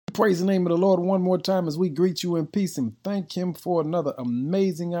Praise the name of the Lord one more time as we greet you in peace and thank Him for another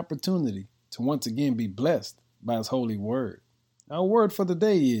amazing opportunity to once again be blessed by His holy word. Our word for the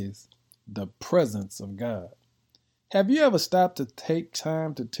day is the presence of God. Have you ever stopped to take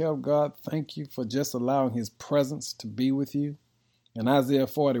time to tell God thank you for just allowing His presence to be with you? In Isaiah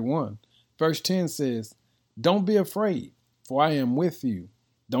 41, verse 10 says, "Don't be afraid, for I am with you.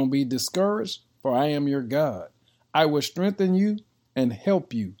 Don't be discouraged, for I am your God. I will strengthen you and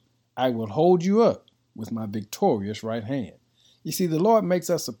help you. I will hold you up with my victorious right hand." You see, the Lord makes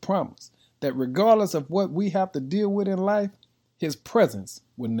us a promise that regardless of what we have to deal with in life, His presence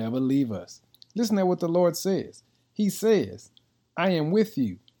will never leave us. Listen to what the Lord says. He says, "I am with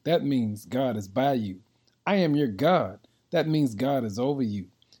you." That means God is by you. "I am your God." That means God is over you.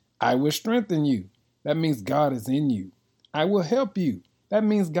 "I will strengthen you." That means God is in you. "I will help you." That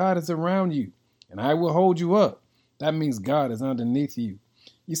means God is around you. "And I will hold you up." That means God is underneath you.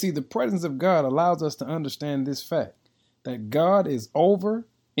 You see, the presence of God allows us to understand this fact, that God is over,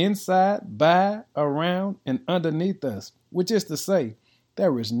 inside, by, around, and underneath us, which is to say,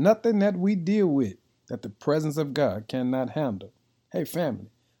 there is nothing that we deal with that the presence of God cannot handle. Hey, family,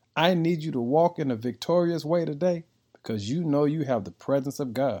 I need you to walk in a victorious way today because you know you have the presence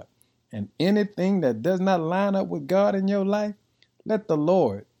of God. And anything that does not line up with God in your life, let the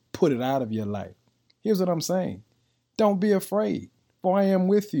Lord put it out of your life. Here's what I'm saying. Don't be afraid, for I am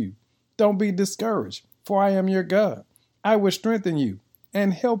with you. Don't be discouraged, for I am your God. I will strengthen you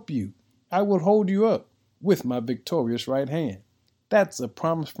and help you. I will hold you up with my victorious right hand. That's a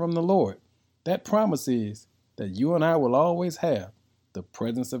promise from the Lord. That promise is that you and I will always have the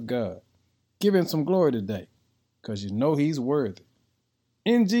presence of God. Give Him some glory today, because you know He's worthy.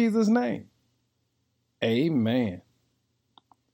 In Jesus' name, amen.